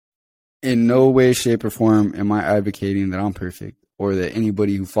 in no way, shape, or form am I advocating that I'm perfect or that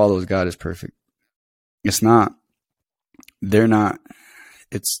anybody who follows God is perfect. It's not. They're not.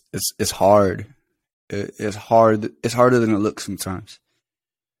 It's hard. It's hard. It's harder than it looks sometimes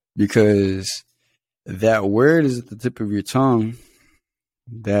because that word is at the tip of your tongue.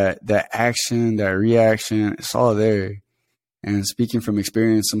 That action, that reaction, it's all there. And speaking from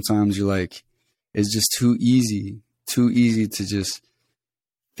experience, sometimes you're like, it's just too easy to just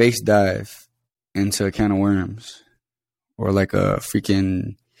face dive into a can of worms or like a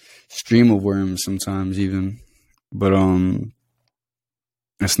freaking stream of worms sometimes even. But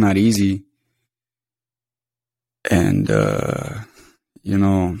it's not easy. And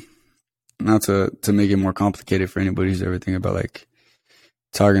not to make it more complicated for anybody who's ever thinking about like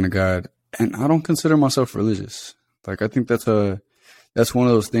talking to God. And I don't consider myself religious. Like, I think that's one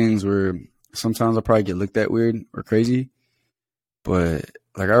of those things where sometimes I probably get looked at weird or crazy. But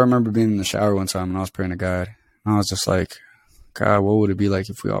like, I remember being in the shower one time and I was praying to God. And I was just like, God, what would it be like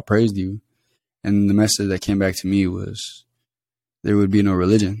if we all praised you? And the message that came back to me was, there would be no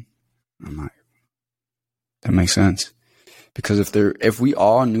religion. I'm like, that makes sense. Because if we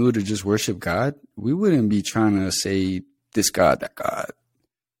all knew to just worship God, we wouldn't be trying to say this God, that God,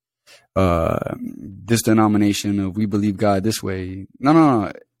 this denomination of we believe God this way.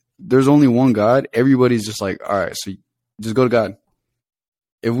 No. There's only one God. Everybody's just like, all right, so just go to God.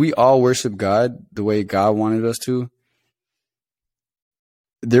 If we all worship God the way God wanted us to,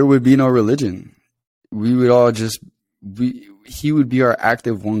 there would be no religion. We would all he would be our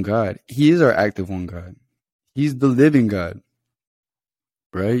active one God. He is our active one God. He's the living God,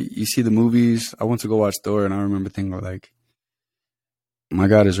 right? You see the movies. I went to go watch Thor, and I remember thinking like, my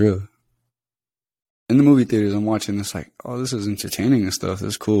God is real. In the movie theaters, I'm watching this like, oh, this is entertaining and stuff. This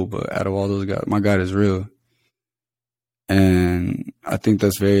is cool. But out of all those guys, my God is real. And I think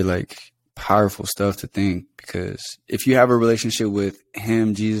that's very like powerful stuff to think, because if you have a relationship with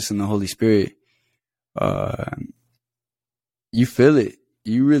him, Jesus, and the Holy Spirit, you feel it.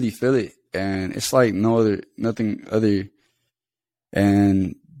 You really feel it. And it's like nothing other.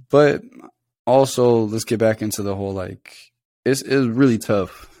 But also, let's get back into the whole, like, it's really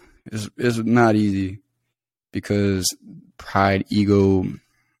tough. It's not easy, because pride, ego,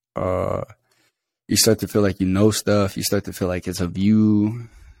 you start to feel like you know stuff. You start to feel like it's of you.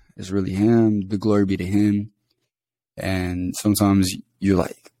 It's really him. The glory be to him. And sometimes you're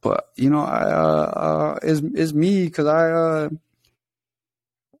like, but it's me, because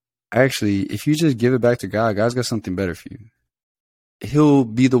actually, if you just give it back to God, God's got something better for you. He'll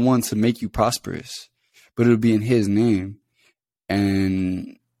be the one to make you prosperous, but it'll be in his name.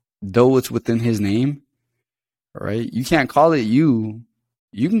 And though it's within his name, right? You can't call it you.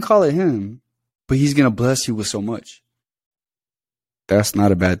 You can call it him, but he's going to bless you with so much. That's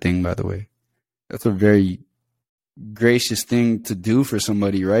not a bad thing, by the way. That's a very gracious thing to do for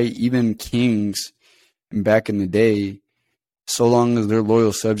somebody, right? Even kings back in the day, so long as their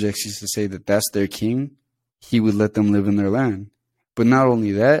loyal subjects used to say that that's their king, he would let them live in their land. But not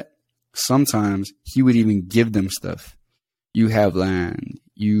only that, sometimes he would even give them stuff. You have land.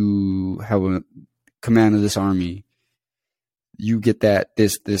 You have a command of this army. You get that,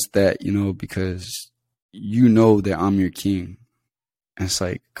 this, that, because you know that I'm your king. And it's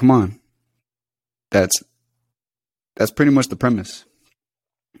like, come on. That's pretty much the premise.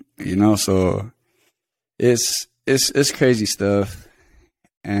 So it's crazy stuff.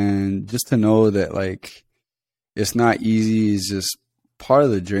 And just to know that, like, it's not easy is just part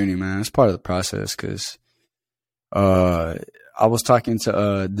of the journey, man. It's part of the process, because I was talking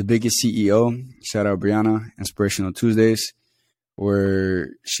to the biggest CEO, shout out Brianna, Inspirational Tuesdays,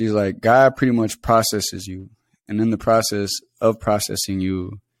 where she's like, God pretty much processes you. And in the process of processing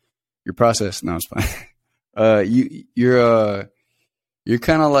you, your process, no, it's fine. You're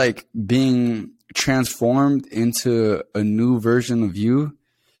kind of like being transformed into a new version of you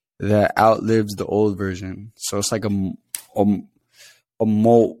that outlives the old version. So it's like a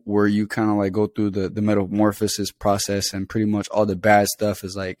molt where you kind of like go through the metamorphosis process, and pretty much all the bad stuff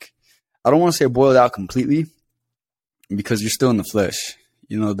is like, I don't want to say boiled out completely, because you're still in the flesh.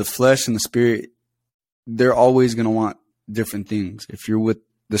 The flesh and the spirit, they're always going to want different things. If you're with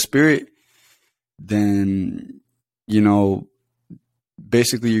the spirit, then,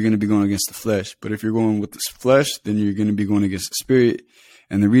 basically you're going to be going against the flesh. But if you're going with the flesh, then you're going to be going against the spirit.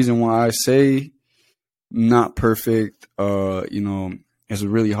 And the reason why I say not perfect, it's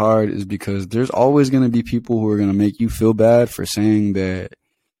really hard, is because there's always going to be people who are going to make you feel bad for saying that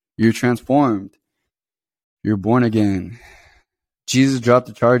you're transformed. You're born again. Jesus dropped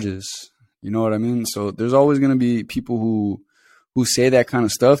the charges. You know what I mean? So there's always going to be people who say that kind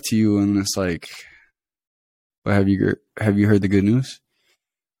of stuff to you, and it's like, but have you heard the good news?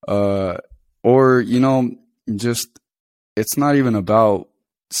 Or just, it's not even about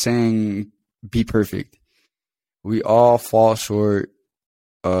saying be perfect. We all fall short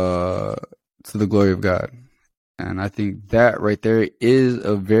to the glory of God. And I think that right there is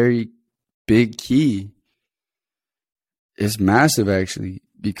a very big key. It's massive, actually,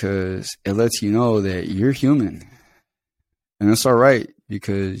 because it lets you know that you're human. And it's all right,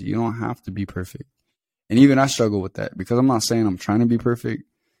 because you don't have to be perfect. And even I struggle with that, because I'm not saying I'm trying to be perfect,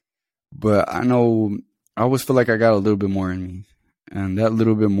 but I know I always feel like I got a little bit more in me. And that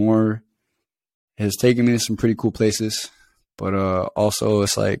little bit more has taken me to some pretty cool places. But also,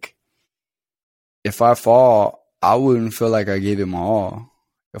 it's like, if I fall, I wouldn't feel like I gave it my all.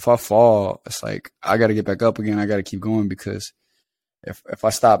 if I fall, it's like I got to get back up again. I got to keep going, because if I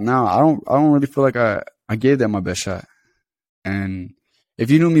stop now, I don't really feel like I gave that my best shot. And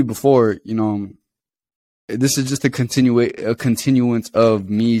if you knew me before, you know, this is just a continuance of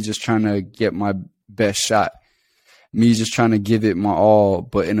me just trying to get my best shot, me just trying to give it my all,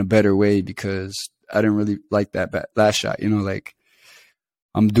 but in a better way, because I didn't really like that last shot. You know, like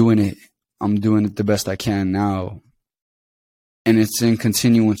I'm doing it the best I can now. And it's in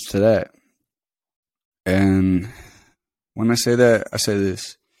continuance to that. And when I say that, I say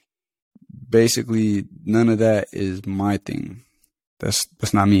this. Basically, none of that is my thing. That's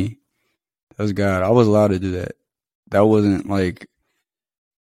not me. That's God. I was allowed to do that. That wasn't like,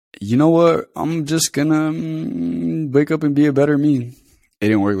 you know what? I'm just gonna wake up and be a better me. It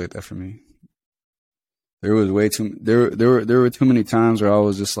didn't work like that for me. There was way too there were too many times where I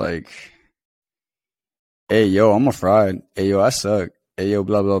was just like, hey, yo, I'm a fraud. Hey, yo, I suck. Hey, yo,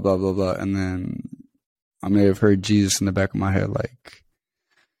 blah, blah, blah, blah, blah. And then I may have heard Jesus in the back of my head, like,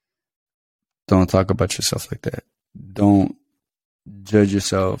 don't talk about yourself like that. Don't judge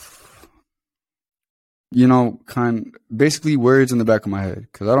yourself. You know, basically words in the back of my head.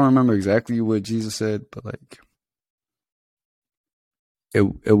 Because I don't remember exactly what Jesus said, but like,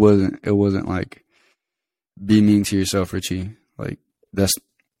 it wasn't like, be mean to yourself, Richie. Like, that's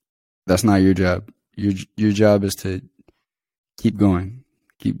not your job. Your job is to keep going,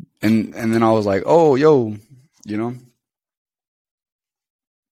 and then I was like, oh, yo, you know.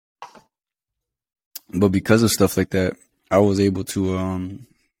 But because of stuff like that, I was able to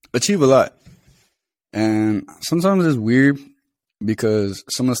achieve a lot. And sometimes it's weird because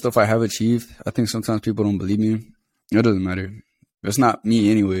some of the stuff I have achieved, I think sometimes people don't believe me. It doesn't matter. It's not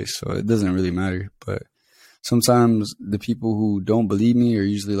me anyway, so it doesn't really matter. But sometimes the people who don't believe me are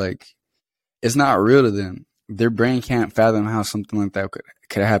usually like, it's not real to them. Their brain can't fathom how something like that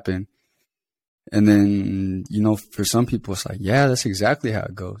could happen. And then, you know, for some people, it's like, yeah, that's exactly how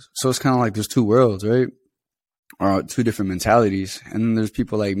it goes. So it's kind of like there's two worlds, right? Or two different mentalities. And then there's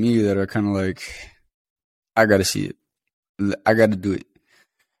people like me that are kind of like, I got to see it. I got to do it.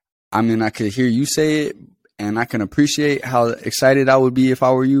 I mean, I could hear you say it, and I can appreciate how excited I would be if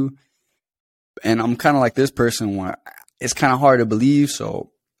I were you. And I'm kind of like this person where it's kind of hard to believe,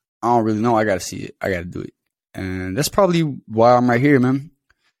 so I don't really know. I got to see it. I got to do it. And that's probably why I'm right here, man.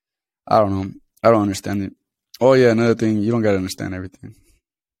 I don't know. I don't understand it. Oh, yeah, another thing, you don't got to understand everything.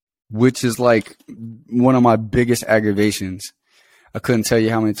 Which is like one of my biggest aggravations. I couldn't tell you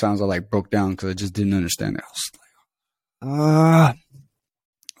how many times I like broke down because I just didn't understand it. I was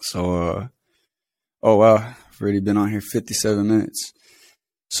like, oh, wow. I've already been on here 57 minutes.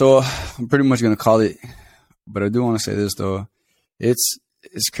 So I'm pretty much going to call it. But I do want to say this, though. It's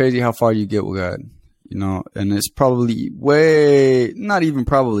crazy how far you get with God, you know, and it's probably not even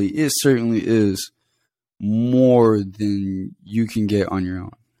probably, it certainly is more than you can get on your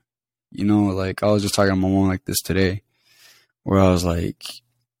own. You know, like I was just talking to my mom like this today, where I was like,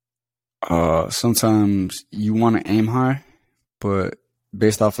 sometimes you want to aim high, but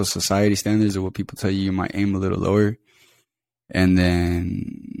based off of society standards or what people tell you, you might aim a little lower. And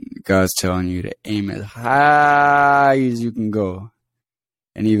then God's telling you to aim as high as you can go.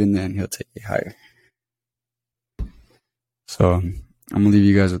 And even then, he'll take you higher. So I'm going to leave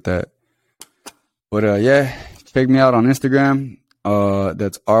you guys with that. But yeah, check me out on Instagram.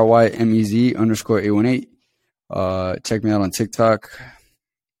 That's RYMEZ_818. Check me out on TikTok.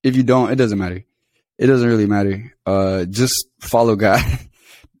 If you don't, it doesn't matter. It doesn't really matter. Just follow God.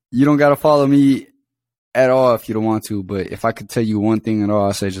 You don't got to follow me at all if you don't want to. But if I could tell you one thing at all,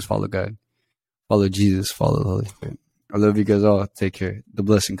 I say just follow God. Follow Jesus. Follow the Holy Spirit. I love you guys all. Take care. The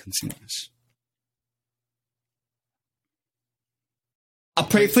blessing continues. I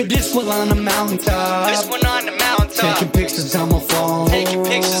pray for this one on the mountaintop. This one on the mountaintop. Taking pictures on my phone. Taking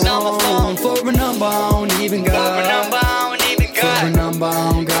pictures on my phone. For a number I don't even got. For a number I don't even got. For a number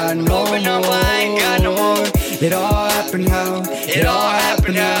I don't got no For a number I ain't got no more. It all happened how. It all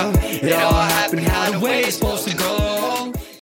happened how. It all happened how.